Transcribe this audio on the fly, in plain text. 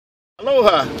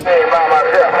Aloha. Hey, by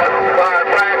myself.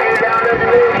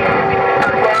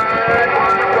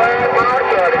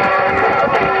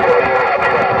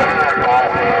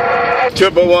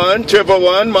 Triple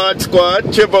one, Mod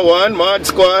Squad, triple one, Mod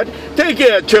Squad. Take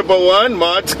care, triple one,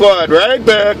 Mod Squad. Right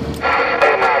back.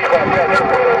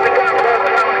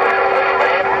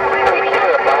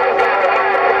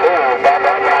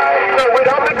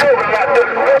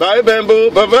 Bye,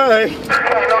 Bamboo. Bye-bye.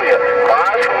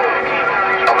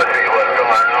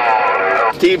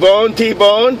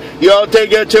 T-Bone. Y'all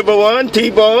take your triple one,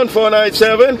 T-Bone,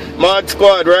 497, Mod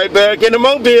Squad. Right back in the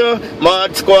Mobile.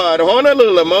 Mod Squad.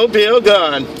 Honolulu, Mobile,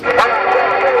 gone.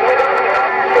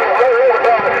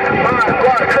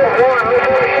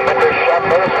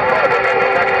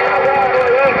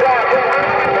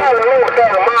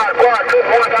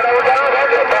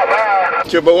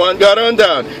 Triple one got on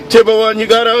down. Triple one, you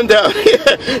got on down.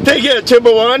 Take care,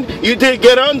 triple one. You did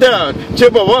get on down.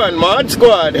 Triple one, Mod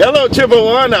Squad. Hello, triple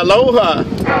one. Aloha.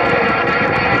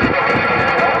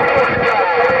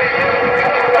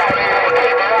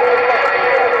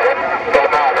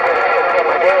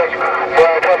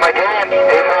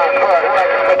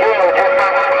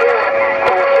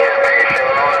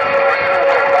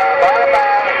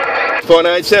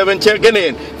 .497 checking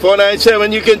in.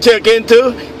 497 you can check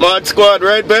into. Mod Squad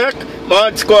right back.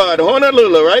 Mod Squad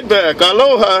Honolulu right back.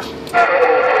 Aloha.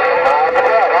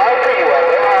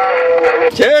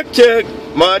 Check.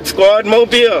 Mod Squad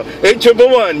Mobile.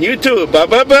 8111. You too.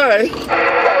 Bye.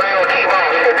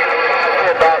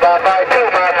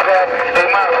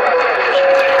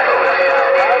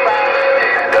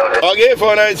 Okay,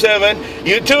 497.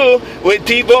 You too. With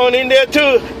T-Bone in there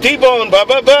too. T-Bone.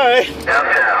 Bye.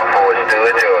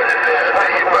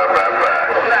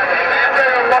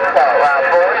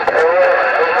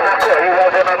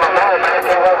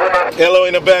 Hello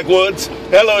in the backwoods.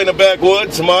 Hello in the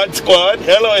backwoods. Mod Squad.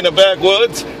 Hello in the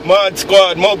backwoods. Mod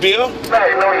Squad Mobile.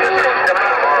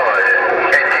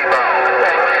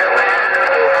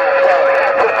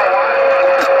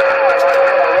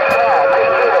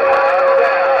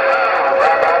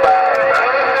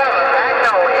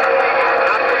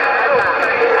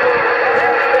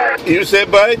 You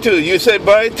said bye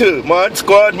too. Mod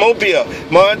Squad Mobile.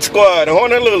 Mod Squad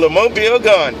Honolulu Mobile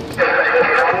gone.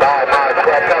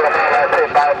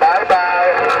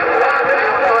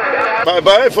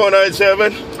 Bye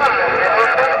 497.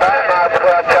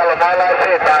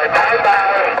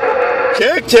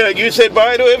 Check. You said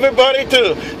bye to everybody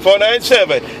too.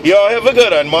 497. Y'all have a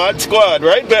good one. Mod Squad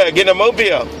right back in the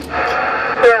Mobile.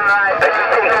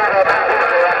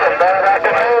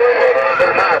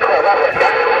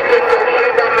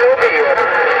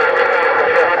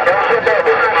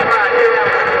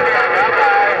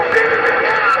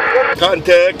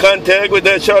 Contact with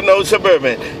that short nose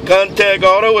Suburban. Contact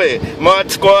all the way. Mod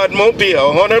Squad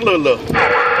Mobile, Honolulu.